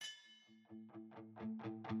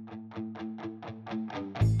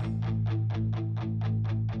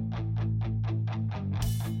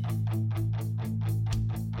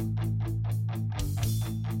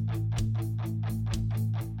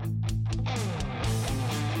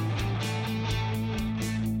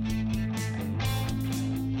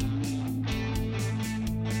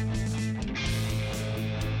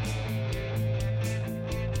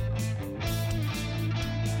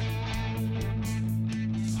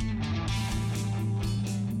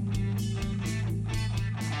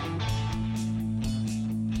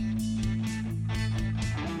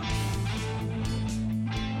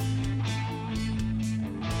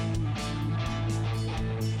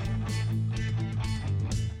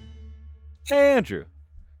Hey, Andrew.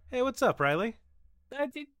 Hey, what's up, Riley?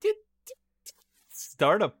 Did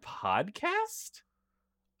start a podcast?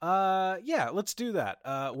 Yeah, let's do that.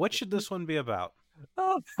 What should this one be about?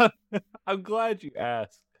 Oh, I'm glad you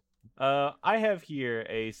asked. I have here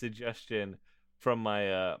a suggestion from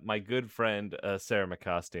my good friend Sarah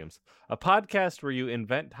McCostumes, a podcast where you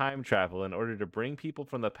invent time travel in order to bring people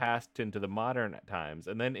from the past into the modern times,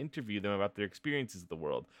 and then interview them about their experiences of the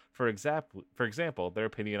world. For example, their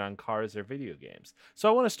opinion on cars or video games. So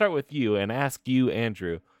I want to start with you and ask you,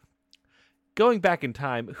 Andrew. Going back in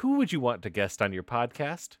time, who would you want to guest on your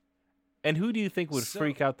podcast? And who do you think would So,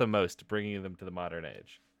 freak out the most bringing them to the modern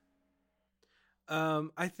age?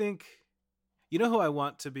 I think you know who I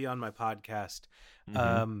want to be on my podcast. Mm-hmm.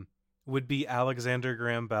 Um, would be Alexander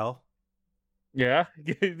Graham Bell, Yeah?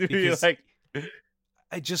 You're because like,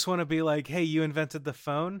 I just want to be like, hey, you invented the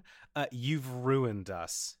phone. You've ruined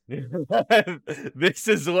us. this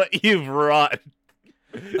is what you've wrought.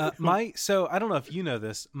 So I don't know if you know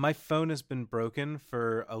this. My phone has been broken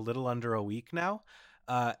for a little under a week now.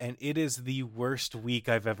 And it is the worst week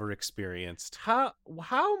I've ever experienced. How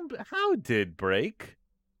did break?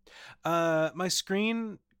 My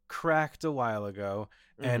screen cracked a while ago,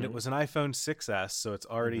 and it Mm-hmm. was an iPhone 6s, so it's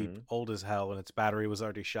already Mm-hmm. old as hell, and its battery was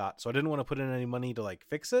already shot. So I didn't want to put in any money to like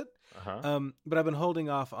fix it. Uh-huh. But I've been holding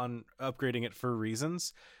off on upgrading it for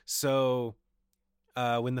reasons. So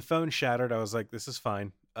when the phone shattered, I was like, this is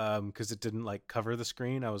fine. Because it didn't like cover the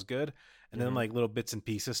screen. I was good. And then Mm-hmm. like little bits and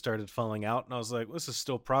pieces started falling out, and I was like, this is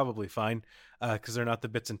still probably fine. Because they're not the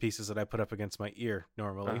bits and pieces that I put up against my ear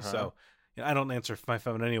normally. Uh-huh. So I don't answer my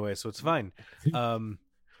phone anyway, so it's fine.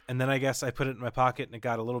 And then I guess I put it in my pocket, and it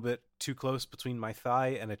got a little bit too close between my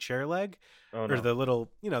thigh and a chair leg, Oh or no. the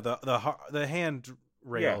little, the hand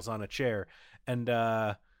rails on a chair, and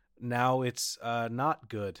now it's not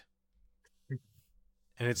good.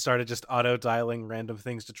 And it started just auto dialing random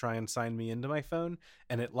things to try and sign me into my phone,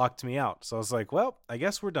 and it locked me out. So I was like, well, I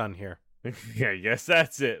guess we're done here. Yeah, I guess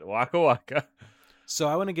that's it. Waka waka. So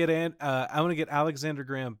I want to get Alexander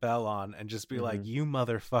Graham Bell on and just be like, you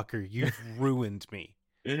motherfucker, you've ruined me.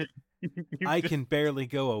 I can barely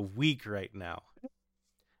go a week right now.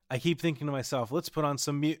 I keep thinking to myself, let's put on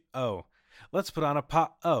some let's put on a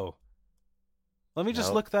pop. Oh, let me just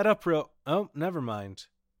Nope. look that up real. Oh, never mind.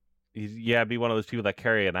 Yeah, be one of those people that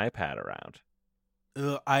carry an iPad around.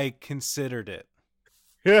 I considered it.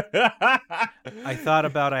 I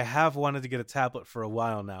I have wanted to get a tablet for a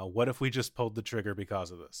while now. What if we just pulled the trigger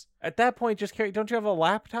because of this? At that point, just carry. Don't you have a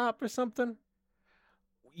laptop or something?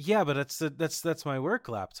 Yeah, but that's my work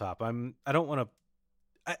laptop. I don't want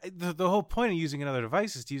to. The whole point of using another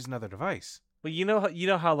device is to use another device. Well, you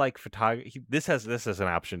know how like photography. This has an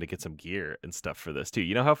option to get some gear and stuff for this too.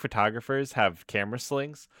 You know how photographers have camera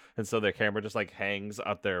slings, and so their camera just like hangs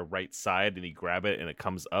out their right side, and you grab it, and it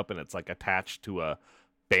comes up, and it's like attached to a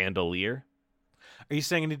bandolier. Are you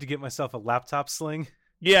saying I need to get myself a laptop sling?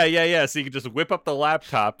 Yeah. So you can just whip up the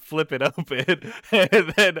laptop, flip it open,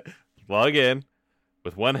 and then plug in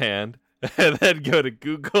with one hand, and then go to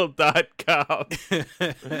google.com.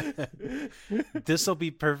 This will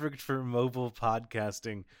be perfect for mobile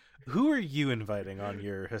podcasting. Who are you inviting on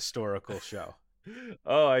your historical show?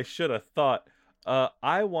 Oh, I should have thought.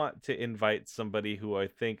 I want to invite somebody who I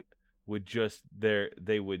think would just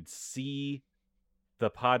they would see the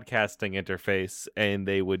podcasting interface and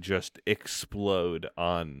they would just explode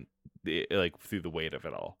on the like through the weight of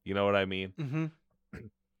it all. You know what I mean? Mm-hmm.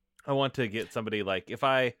 I want to get somebody like if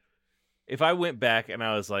I went back and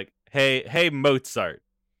I was like, hey Mozart,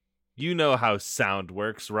 you know how sound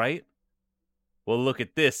works, right? Well, look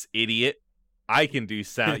at this, idiot. I can do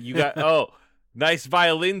sound. You got nice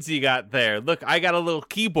violins you got there. Look, I got a little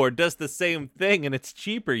keyboard, does the same thing, and it's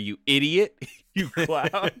cheaper, you idiot. You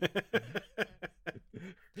clown.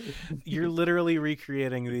 You're literally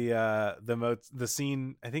recreating the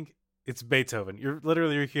scene. I think it's Beethoven. You're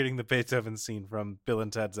literally recreating the Beethoven scene from Bill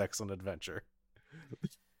and Ted's Excellent Adventure,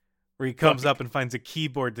 where he comes up and finds a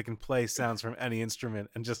keyboard that can play sounds from any instrument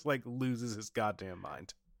and just like loses his goddamn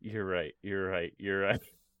mind. You're right.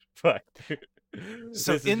 Fuck.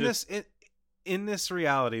 So in this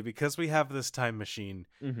reality, because we have this time machine,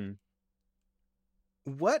 Mm-hmm.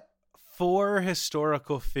 what 4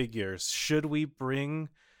 historical figures should we bring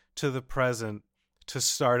to the present to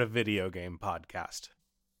start a video game podcast?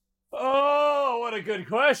 Oh, what a good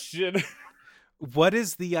question. What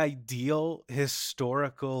is the ideal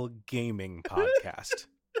historical gaming podcast?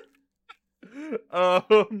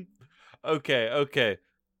 Okay.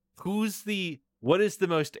 What is the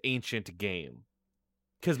most ancient game?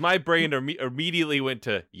 Because my brain immediately went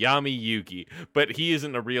to Yami Yugi, but he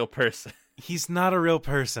isn't a real person. He's not a real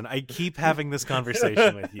person. I keep having this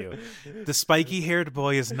conversation with you. The spiky-haired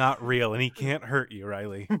boy is not real, and he can't hurt you,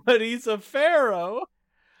 Riley. But he's a pharaoh.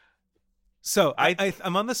 So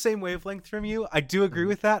I'm on the same wavelength from you. I do agree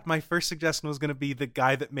with that. My first suggestion was going to be the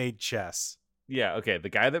guy that made chess. Yeah, okay. The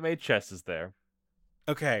guy that made chess is there.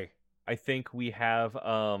 Okay. I think we have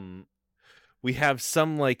some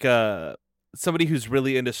like somebody who's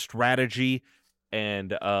really into strategy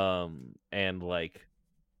and like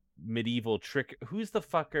medieval trick. Who's the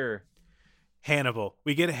fucker? Hannibal.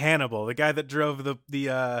 We get Hannibal, the guy that drove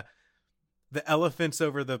the elephants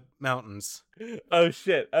over the mountains. Oh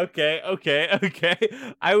shit. Okay.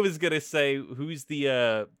 I was gonna say who's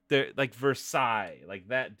the like Versailles, like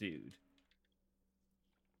that dude.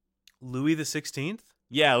 Louis the 16th?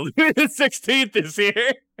 Yeah, Louis the 16th is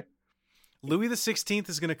here. Louis the 16th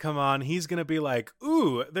is gonna come on. He's gonna be like,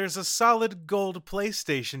 "Ooh, there's a solid gold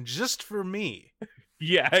PlayStation just for me."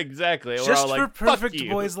 Yeah, exactly. Just We're all for like, perfect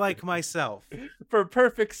boys like myself. For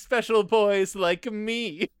perfect special boys like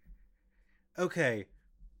me. Okay.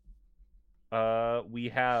 We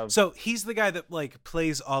have. So he's the guy that like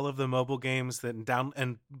plays all of the mobile games that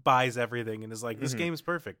and buys everything and is like, "This game is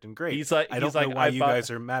perfect and great." He's like, I don't know why you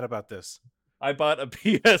guys are mad about this. I bought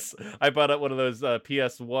one of those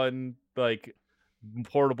PS1 like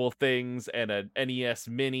portable things and an NES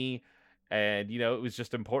Mini, and it was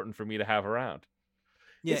just important for me to have around.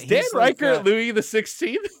 Yeah, is Dan Riker Louis the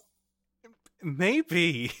 16th?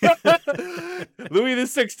 Maybe. Louis the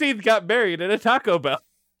 16th got married at a Taco Bell.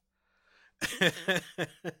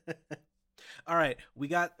 All right, we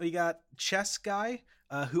got chess guy,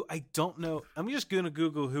 who I don't know. I'm just gonna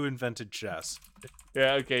Google who invented chess.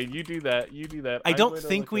 Yeah, okay, you do that. I don't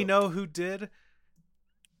think we know who did,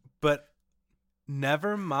 but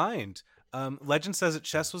never mind. Legend says that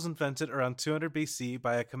chess was invented around 200 BC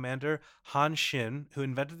by a commander, Han Xin, who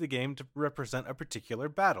invented the game to represent a particular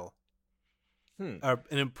battle. An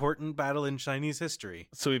important battle in Chinese history.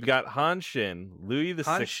 So we've got Han Xin, Louis the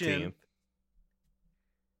 16th.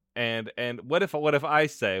 And what if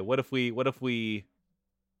we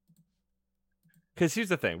because here's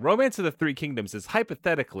the thing, Romance of the Three Kingdoms is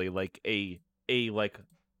hypothetically like a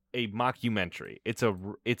mockumentary. It's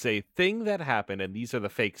a thing that happened, and these are the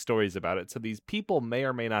fake stories about it. So these people may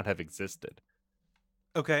or may not have existed.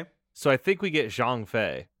 Okay. So I think we get Zhang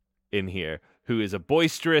Fei in here, who is a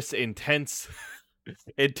boisterous, intense,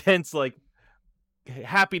 like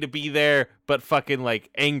happy to be there, but fucking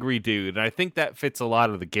like angry dude. And I think that fits a lot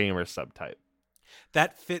of the gamer subtype.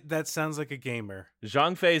 That sounds like a gamer.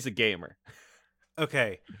 Zhang Fei is a gamer.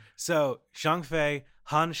 Okay, so Zhang Fei,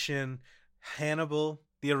 Han Xin, Hannibal,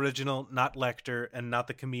 the original, not Lecter, and not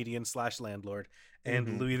the comedian / landlord,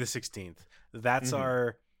 and Louis the 16th. That's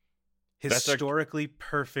our historically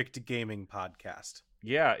perfect gaming podcast.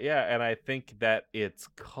 Yeah, and I think that it's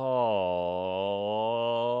called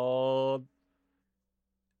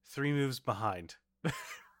Three Moves Behind.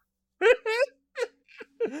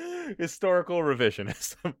 Historical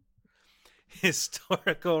revisionism.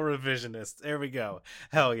 Historical revisionists. There we go.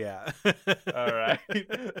 Hell yeah. All right.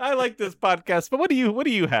 I like this podcast, but what do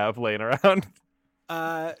you have laying around?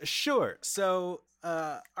 Sure. So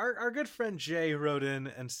our good friend Jay wrote in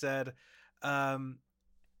and said,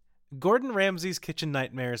 Gordon Ramsay's Kitchen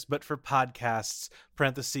Nightmares, but for podcasts,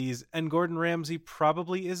 parentheses, and Gordon Ramsay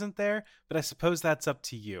probably isn't there, but I suppose that's up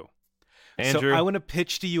to you. Andrew, so I want to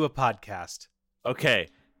pitch to you a podcast. Okay.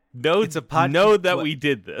 Know that we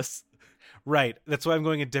did this. Right. That's why I'm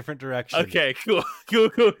going a different direction. Okay, cool.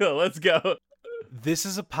 Let's go. This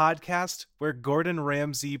is a podcast where Gordon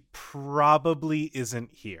Ramsay probably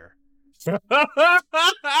isn't here. So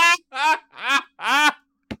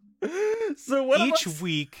what each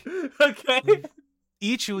week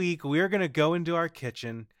we're going to go into our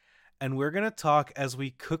kitchen and we're going to talk as we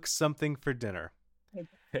cook something for dinner.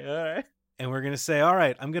 Okay, all right. And we're going to say, all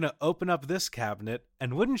right, I'm going to open up this cabinet,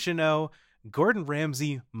 and wouldn't you know, Gordon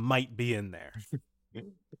Ramsay might be in there.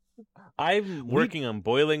 I'm working on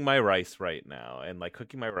boiling my rice right now and like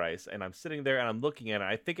cooking my rice, and I'm sitting there and I'm looking at it.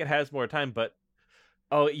 I think it has more time, but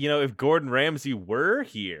if Gordon Ramsay were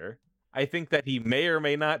here, I think that he may or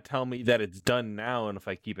may not tell me that it's done now, and if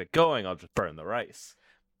I keep it going, I'll just burn the rice.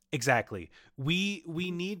 Exactly. We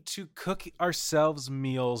need to cook ourselves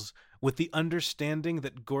meals with the understanding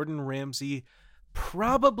that Gordon Ramsay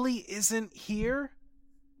probably isn't here,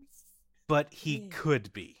 but he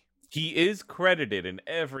could be. He is credited in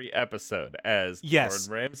every episode as Gordon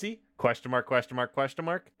Ramsay, ?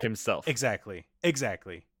 Himself. Exactly.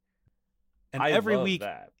 And every week,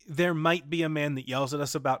 there might be a man that yells at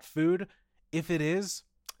us about food. If it is,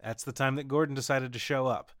 that's the time that Gordon decided to show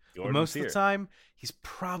up. But most of the time, he's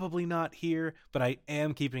probably not here, but I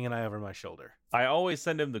am keeping an eye over my shoulder. I always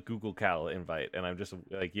send him the Google Cal invite, and I'm just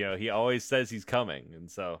like, he always says he's coming, and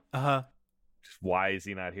so why is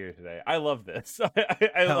he not here today? I love this.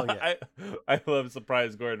 I love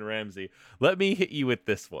surprise Gordon Ramsay. Let me hit you with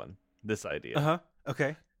this one, this idea.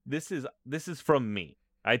 Okay. This is from me.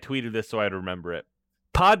 I tweeted this so I'd remember it.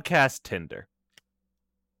 Podcast Tinder.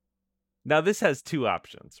 Now this has two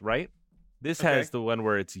options, right? This has the one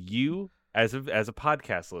where it's you as a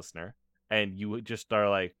podcast listener, and you just are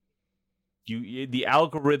like, the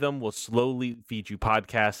algorithm will slowly feed you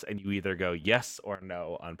podcasts, and you either go yes or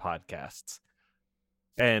no on podcasts.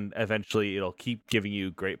 And eventually it'll keep giving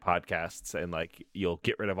you great podcasts, and like you'll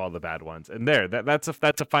get rid of all the bad ones. And that's a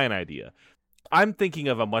fine idea. I'm thinking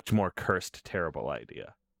of a much more cursed, terrible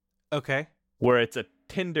idea. Okay. Where it's a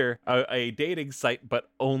Tinder, a dating site, but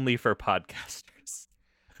only for podcasters.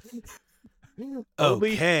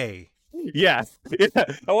 Okay. Yeah.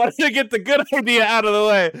 I wanted to get the good idea out of the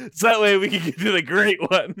way, so that way we can get to the great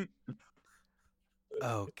one.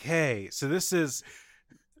 Okay. So this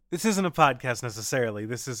isn't a podcast necessarily.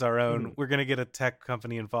 This is our own. We're gonna get a tech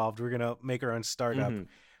company involved. We're gonna make our own startup.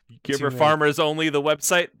 Give farmers only the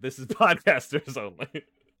website. This is podcasters only.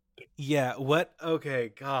 Yeah. What?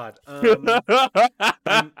 Okay. God.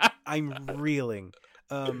 I'm reeling.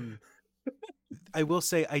 I will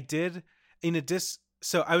say I did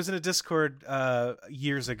So I was in a Discord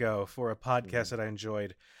years ago for a podcast that I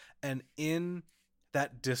enjoyed, and in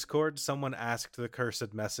that Discord, someone asked the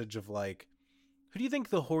cursed message of like, "Who do you think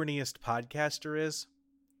the horniest podcaster is?"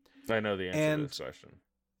 I know the answer to this question.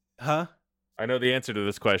 Huh? I know the answer to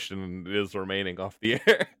this question is remaining off the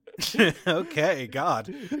air. Okay,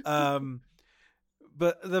 God.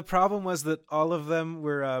 But the problem was that all of them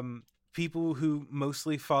were people who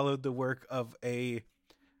mostly followed the work of a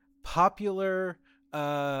popular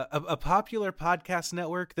podcast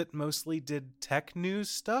network that mostly did tech news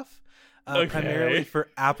stuff, primarily for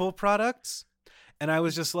Apple products. And I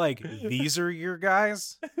was just like, these are your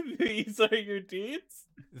guys? These are your dudes?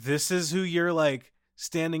 This is who you're like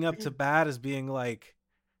standing up to bat as being like,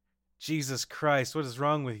 Jesus Christ, what is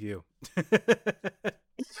wrong with you?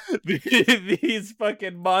 These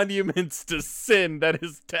fucking monuments to sin that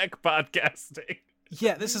is tech podcasting.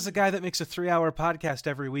 Yeah, this is a guy that makes a 3-hour podcast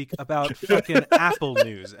every week about fucking Apple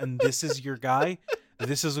news, and this is your guy?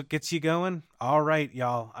 This is what gets you going? All right,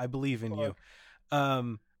 y'all, I believe in you.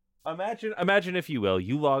 Imagine if you will,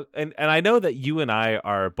 you log, and I know that you and I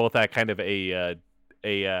are both at kind of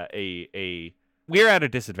we're at a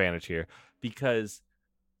disadvantage here because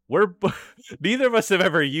neither of us have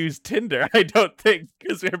ever used Tinder, I don't think,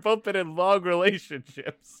 because we've both been in long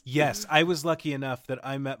relationships. Yes, I was lucky enough that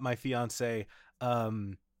I met my fiance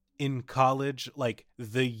in college, like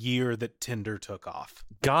the year that Tinder took off.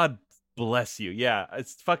 God bless you. Yeah,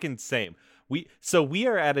 it's fucking same. We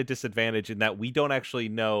are at a disadvantage in that we don't actually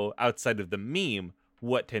know outside of the meme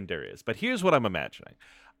what Tinder is. But here's what I'm imagining.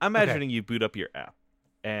 I'm imagining you boot up your app,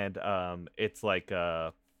 and it's like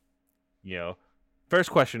first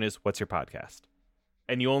question is, what's your podcast?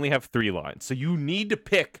 And you only have 3 lines. So you need to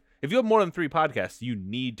pick, if you have more than 3 podcasts, you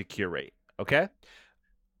need to curate, okay?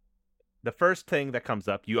 The first thing that comes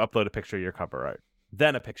up, you upload a picture of your cover art,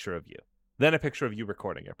 then a picture of you, then a picture of you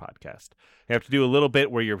recording your podcast. You have to do a little bit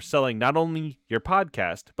where you're selling not only your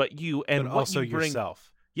podcast, but you and but also yourself.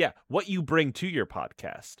 Yeah, what you bring to your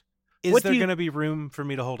podcast. Is there going to be room for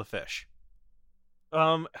me to hold a fish?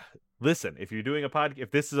 Listen, if you're doing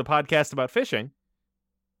if this is a podcast about fishing,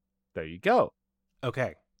 there you go.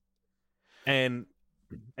 Okay. And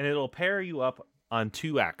it'll pair you up on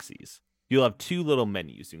 2 axes. You'll have 2 little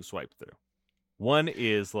menus you can swipe through. One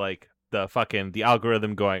is like the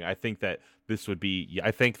algorithm going, I think that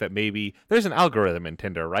maybe there's an algorithm in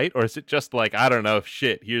Tinder, right? Or is it just like, I don't know,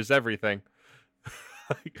 shit, here's everything.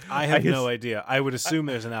 I have no idea. I would assume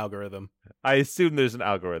there's an algorithm. I assume there's an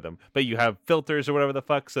algorithm, but you have filters or whatever the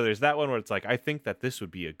fuck. So there's that one where it's like, I think that this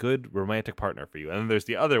would be a good romantic partner for you. And then there's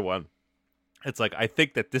the other one. It's like, I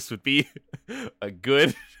think that this would be a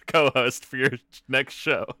good co-host for your next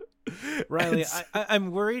show. Riley,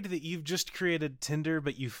 I'm worried that you've just created Tinder,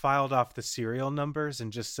 but you filed off the serial numbers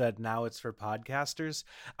and just said, now it's for podcasters.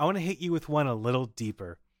 I want to hit you with one a little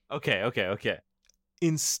deeper. Okay.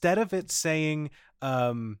 Instead of it saying,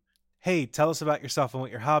 hey, tell us about yourself and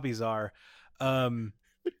what your hobbies are, the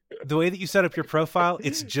way that you set up your profile,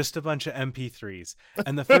 it's just a bunch of MP3s.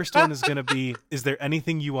 And the first one is going to be, is there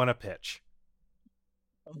anything you want to pitch?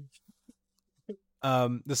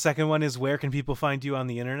 The second one is, where can people find you on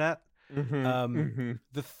the internet? The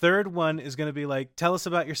third one is going to be like, tell us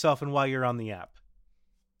about yourself and why you're on the app.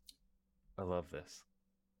 I love this.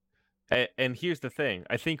 And here's the thing.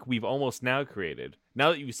 I think we've almost now created.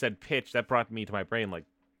 Now that you said pitch, that brought me to my brain. Like,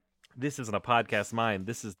 this isn't a podcast mind.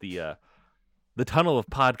 This is the tunnel of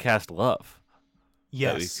podcast love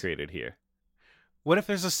that we've Yes. created here. What if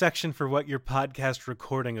there's a section for what your podcast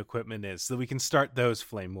recording equipment is, so that we can start those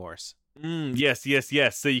flame wars? Yes.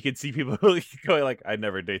 So you can see people going like, "I'd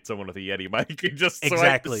never date someone with a Yeti mic." Just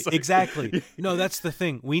Exactly. No, that's the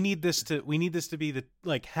thing. We need this to be the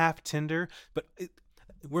like half Tinder, but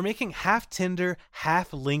we're making half Tinder,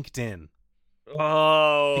 half LinkedIn.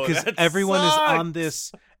 Oh, because everyone is on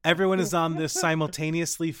this. Everyone is on this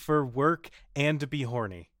simultaneously for work and to be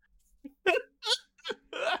horny.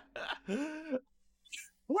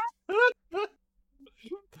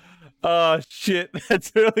 Oh shit,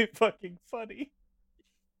 that's really fucking funny.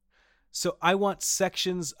 So I want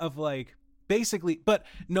sections of like basically, but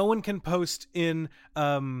no one can post in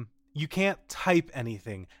you can't type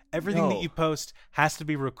anything. Everything that you post has to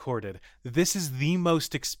be recorded. This is the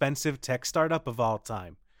most expensive tech startup of all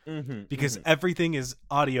time. Because everything is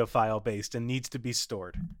audio file based and needs to be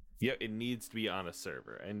stored. Yeah, it needs to be on a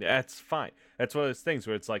server, and that's fine. That's one of those things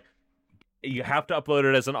where it's like you have to upload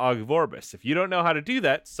it as an OGG Vorbis. If you don't know how to do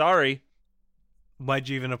that, sorry. Why'd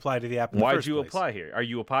you even apply to the app? Why'd you apply here? Are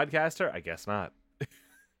you a podcaster? I guess not.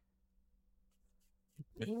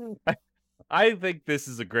 I think this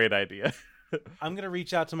is a great idea. I'm gonna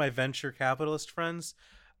reach out to my venture capitalist friends.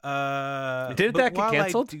 Didn't that get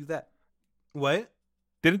canceled? Do that. What?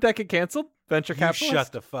 Didn't that get canceled? Venture capitalist? You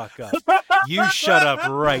shut the fuck up. You shut up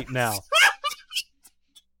right now.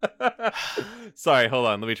 Sorry, hold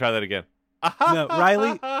on. Let me try that again. No,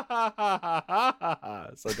 Riley.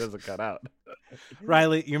 So it doesn't cut out.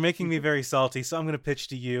 Riley, you're making me very salty, so I'm going to pitch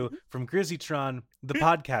to you from Grizzytron, the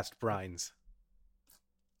podcast brines.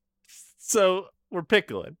 So we're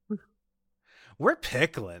pickling. We're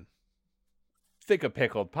pickling. Think a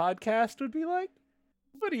pickled podcast would be like?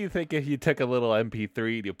 What do you think if you took a little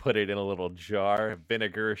MP3 and you put it in a little jar,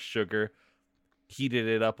 vinegar, sugar, heated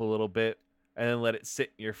it up a little bit, and then let it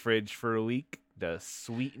sit in your fridge for a week to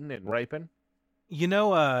sweeten and ripen? You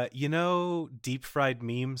know deep fried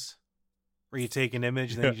memes where you take an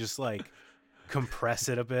image and then you just like compress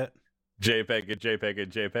it a bit?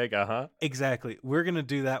 JPEG. Exactly. We're going to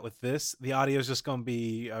do that with this. The audio is just going to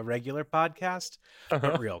be a regular podcast,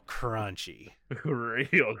 but real crunchy.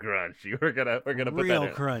 Real crunchy. We're going to put real that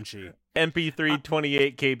in. Crunchy. MP3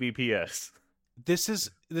 28 kbps. This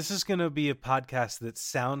is going to be a podcast that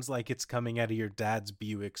sounds like it's coming out of your dad's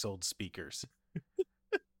Buick's old speakers.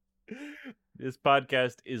 This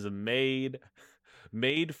podcast is made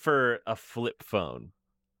for a flip phone.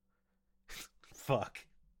 Fuck.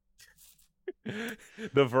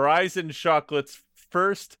 The Verizon Chocolate's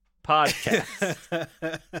first podcast.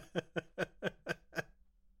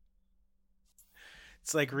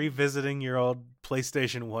 It's like revisiting your old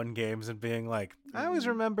PlayStation 1 games and being like, I always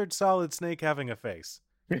remembered Solid Snake having a face.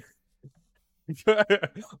 I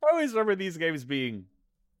always remember these games being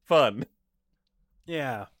fun.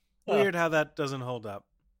 Yeah. Weird how that doesn't hold up.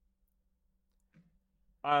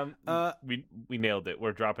 We nailed it.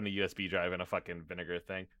 We're dropping a USB drive in a fucking vinegar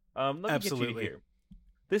thing. Let me Absolutely. get you here.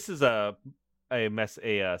 This is a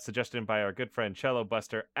suggestion by our good friend Cello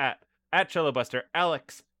Buster at Cello Buster,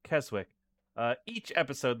 Alex Keswick. Each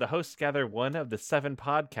episode, the hosts gather one of the 7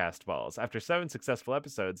 podcast balls. After 7 successful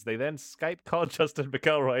episodes, they then Skype call Justin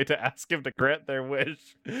McElroy to ask him to grant their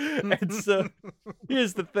wish. And so,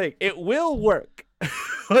 here's the thing: it will work.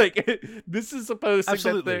 This is supposed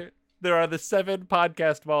to get there are the 7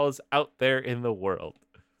 podcast balls out there in the world.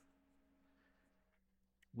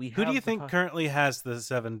 Who do you think currently has the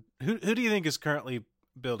 7? Who do you think is currently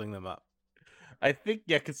building them up? I think,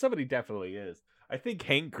 because somebody definitely is. I think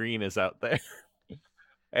Hank Green is out there.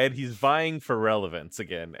 And he's vying for relevance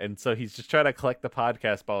again. And so he's just trying to collect the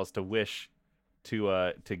podcast balls to wish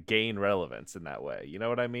to gain relevance in that way. You know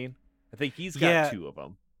what I mean? I think he's got 2 of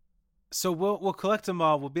them. So we'll collect them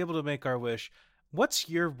all. We'll be able to make our wish. What's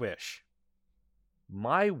your wish?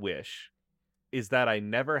 My wish is that I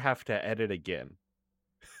never have to edit again.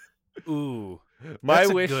 Ooh, my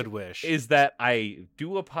good wish is that I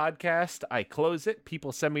do a podcast, I close it,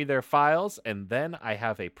 people send me their files, and then I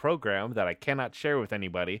have a program that I cannot share with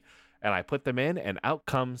anybody, and I put them in, and out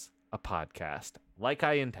comes a podcast, like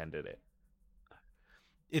I intended it.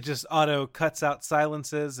 It just auto cuts out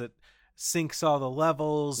silences, it syncs all the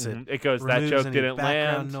levels, it goes, that joke didn't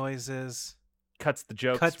land, noises, cuts the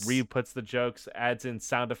jokes, re-puts the jokes, adds in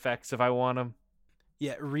sound effects if I want them.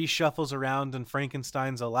 Yeah, reshuffles around and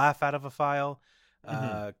Frankenstein's a laugh out of a file,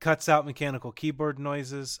 cuts out mechanical keyboard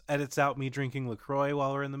noises, edits out me drinking LaCroix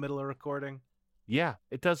while we're in the middle of recording. Yeah,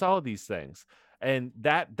 it does all of these things. And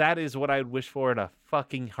that is what I'd wish for in a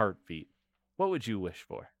fucking heartbeat. What would you wish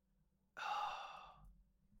for?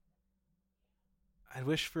 I'd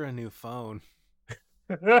wish for a new phone.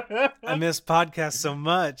 I miss podcasts so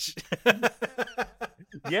much.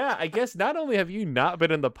 Yeah, I guess not only have you not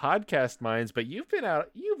been in the podcast mines, but you've been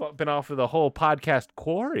off of the whole podcast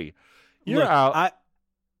quarry. You're out.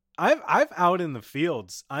 I'm out in the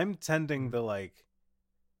fields. I'm tending the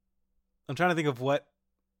I'm trying to think of what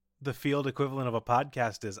the field equivalent of a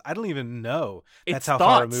podcast is. I don't even know. That's how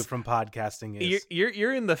far removed from podcasting is.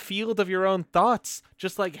 You're in the field of your own thoughts,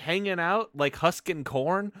 just like hanging out, like husking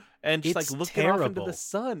corn and just like looking off into the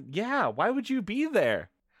sun. Yeah, why would you be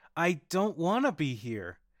there? I don't want to be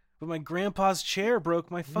here, but my grandpa's chair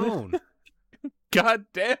broke my phone. God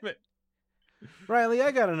damn it. Riley,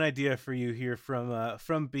 I got an idea for you here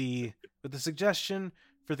from B with a suggestion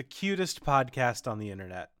for the cutest podcast on the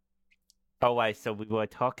internet. Oh, so we were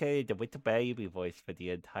talking with the baby voice for the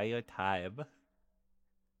entire time.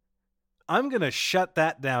 I'm going to shut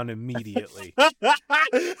that down immediately.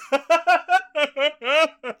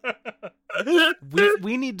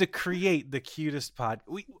 we need to create the cutest pod.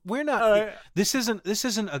 We're not. This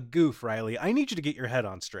isn't a goof, Riley. I need you to get your head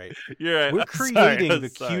on straight. You're right. We're creating the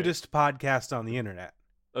cutest podcast on the internet.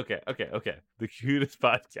 Okay. The cutest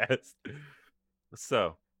podcast.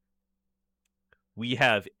 So, we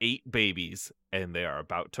have 8 babies, and they are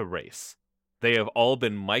about to race. They have all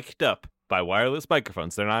been mic'd up by wireless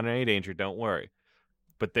microphones. They're not in any danger, don't worry.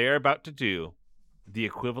 But they are about to do the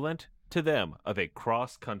equivalent to them of a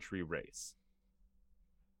cross-country race.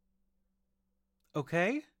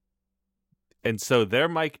 Okay. And so they're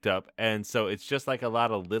mic'd up, and so it's just like a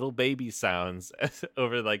lot of little baby sounds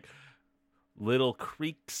over like little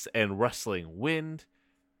creaks and rustling wind.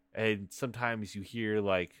 And sometimes you hear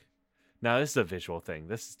like, now this is a visual thing.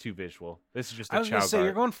 This is too visual. This is just a chow. I was going to say,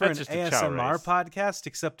 you're going for an just ASMR podcast,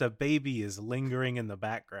 except a baby is lingering in the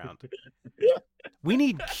background. We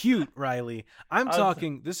need cute, Riley. I'm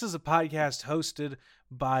talking, this is a podcast hosted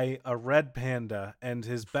by a red panda and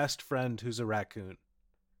his best friend who's a raccoon.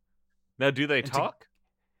 Now, do they talk?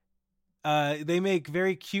 They make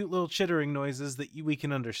very cute little chittering noises that we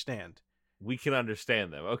can understand. We can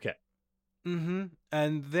understand them. Okay. Mm-hmm.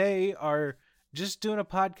 And they are just doing a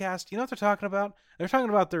podcast. You know what they're talking about? They're talking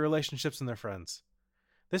about their relationships and their friends.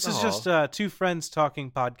 This is just two friends talking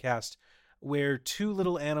podcast where 2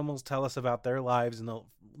 little animals tell us about their lives and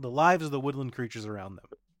the lives of the woodland creatures around them.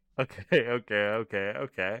 Okay.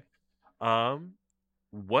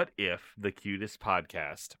 What if the cutest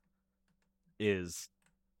podcast is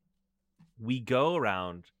we go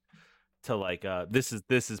around to like this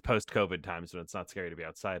is post-COVID times when it's not scary to be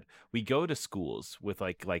outside. We go to schools with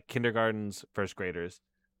like kindergartens, first graders,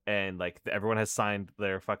 and like everyone has signed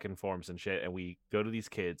their fucking forms and shit, and we go to these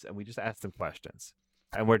kids and we just ask them questions.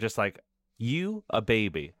 And we're just like, you, a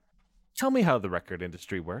baby, tell me how the record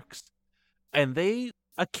industry works. And a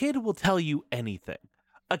kid will tell you anything.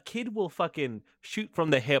 A kid will fucking shoot from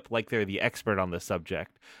the hip like they're the expert on the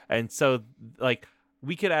subject. And so like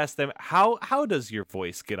we could ask them, how does your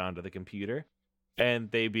voice get onto the computer? And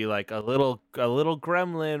they'd be like, a little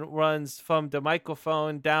gremlin runs from the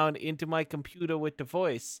microphone down into my computer with the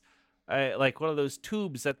voice, like one of those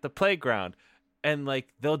tubes at the playground. And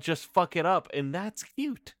like they'll just fuck it up, and that's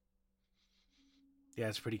cute. Yeah,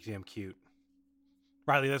 it's pretty damn cute.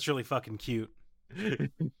 Riley, that's really fucking cute.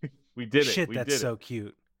 We did it. Shit, that's so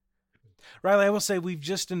cute. Riley, I will say we've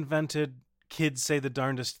just invented Kids Say the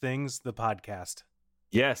Darndest Things, the podcast.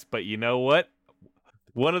 Yes, but you know what?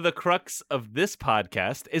 One of the crux of this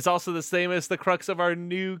podcast is also the same as the crux of our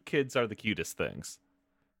new Kids Are the Cutest Things.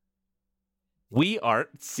 We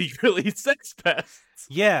aren't secretly sex pests.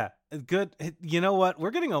 Yeah, good. You know what?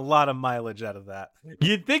 We're getting a lot of mileage out of that.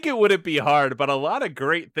 You'd think it wouldn't be hard, but a lot of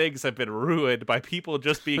great things have been ruined by people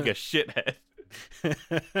just being a shithead.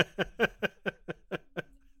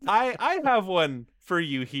 I have one for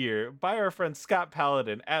you here by our friend Scott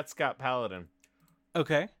Paladin at Scott Paladin.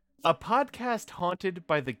 Okay. A podcast haunted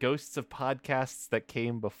by the ghosts of podcasts that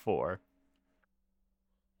came before.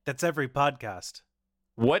 That's every podcast.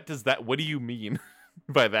 What do you mean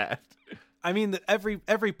by that? I mean that every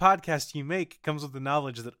podcast you make comes with the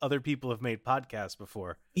knowledge that other people have made podcasts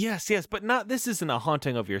before. Yes, but this isn't a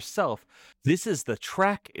haunting of yourself. This is the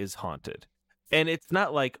track is haunted. And it's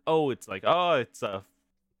not like,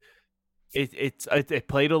 it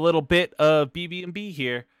played a little bit of BB&B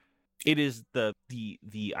here. It is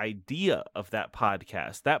the idea of that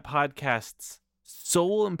podcast. That podcast's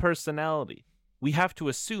soul and personality, we have to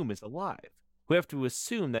assume is alive. We have to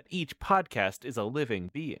assume that each podcast is a living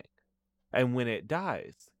being. And when it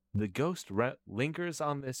dies, the ghost lingers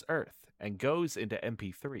on this earth and goes into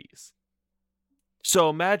MP3s. So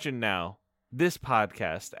imagine now this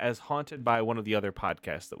podcast as haunted by one of the other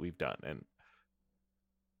podcasts that we've done. And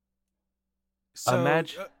so,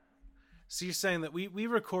 imagine... so you're saying that we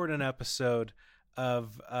record an episode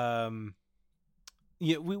of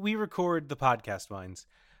we record the podcast vines,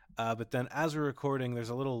 but then as we're recording, there's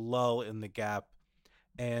a little lull in the gap,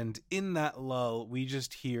 and in that lull, we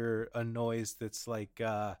just hear a noise that's like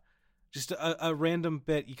just a random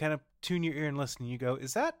bit. You kind of tune your ear and listen, and you go,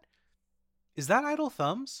 "Is that Idle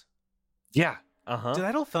Thumbs?" Yeah. Did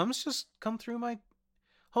Idle Thumbs just come through my?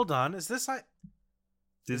 Hold on, is this Did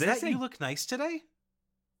is they that say You Look Nice Today?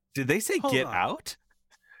 Did they say Hold get on. out?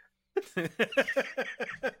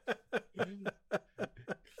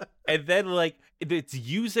 And then, like, it's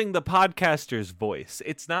using the podcaster's voice.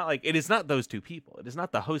 It's not like, it is not those two people. It is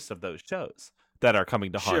not the hosts of those shows that are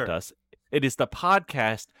coming to haunt us. It is the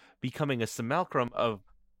podcast becoming a simulacrum of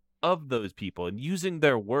those people and using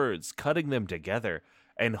their words, cutting them together,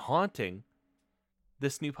 and haunting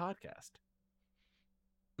this new podcast.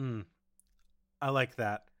 I like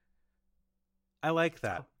that.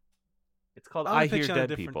 It's called I Hear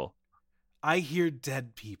Dead People. I Hear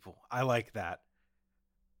Dead People. I like that.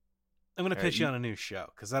 I'm going to pitch you on a new show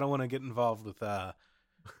because I don't want to get involved with Haley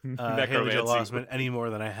Joel Osment any more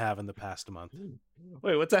than I have in the past month.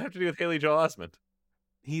 Wait, what's that have to do with Haley Joel Osment?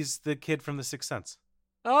 He's the kid from The Sixth Sense.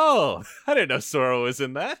 Oh, I didn't know Sora was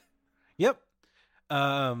in that. Yep.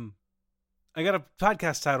 I got a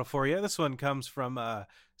podcast title for you. This one comes from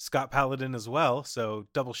Scott Paladin as well, so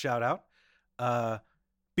double shout out.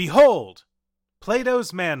 Behold,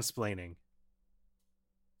 Plato's Mansplaining.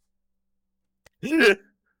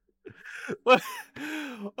 What?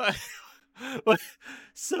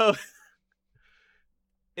 So,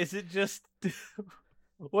 is it just...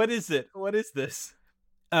 What is it? What is this?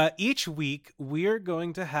 Each week, we're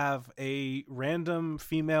going to have a random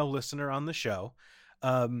female listener on the show.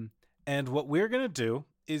 And what we're going to do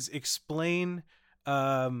is explain...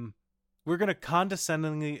 we're going to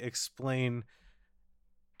condescendingly explain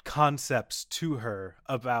concepts to her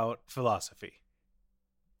about philosophy.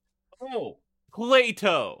 Oh,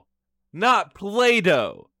 Plato, not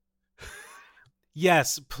Play-Doh.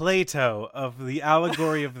 Yes, Plato of the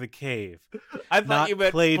allegory of the cave. I thought you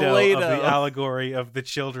meant Play-Doh Play-Doh of the allegory of the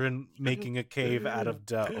children making a cave out of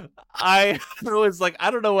dough. I was like,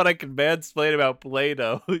 I don't know what I can mansplain about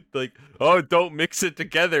Play-Doh. Like, oh, don't mix it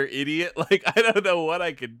together, idiot. Like, I don't know what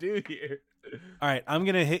I can do here. All right, I'm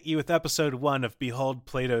going to hit you with episode 1 of Behold,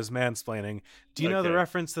 Plato's Mansplaining. Do you know the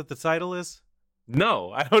reference that the title is?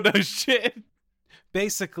 No, I don't know shit.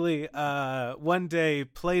 Basically, one day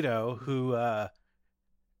Plato, who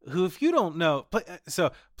if you don't know,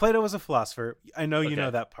 so Plato was a philosopher. I know you know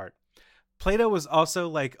that part. Plato was also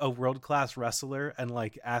like a world-class wrestler and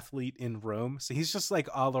like athlete in Rome. So he's just like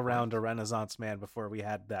all around a Renaissance man before we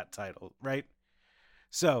had that title, right?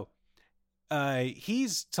 So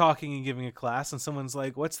he's talking and giving a class, and someone's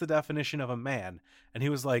like, "What's the definition of a man?" And he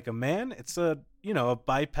was like, "A man? It's a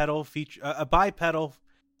bipedal feature, a bipedal,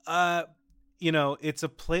 it's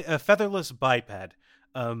a featherless biped.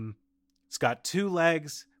 It's got 2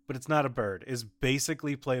 legs, but it's not a bird." Is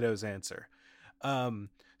basically Plato's answer.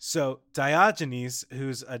 So Diogenes,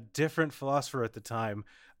 who's a different philosopher at the time,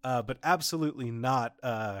 but absolutely not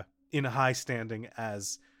in a high standing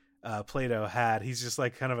as Plato had. He's just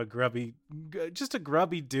like kind of a grubby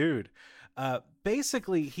dude.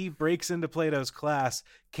 Basically, he breaks into Plato's class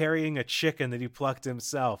carrying a chicken that he plucked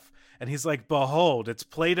himself. And he's like, "Behold, it's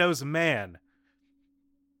Plato's man."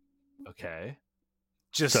 Okay.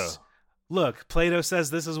 Look, Plato says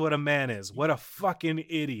this is what a man is. What a fucking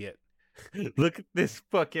idiot. Look at this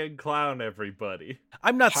fucking clown, everybody.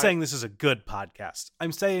 I'm not saying this is a good podcast.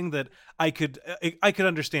 I'm saying that I could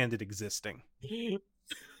understand it existing.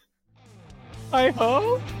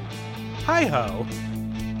 Hi-ho. Hi-ho.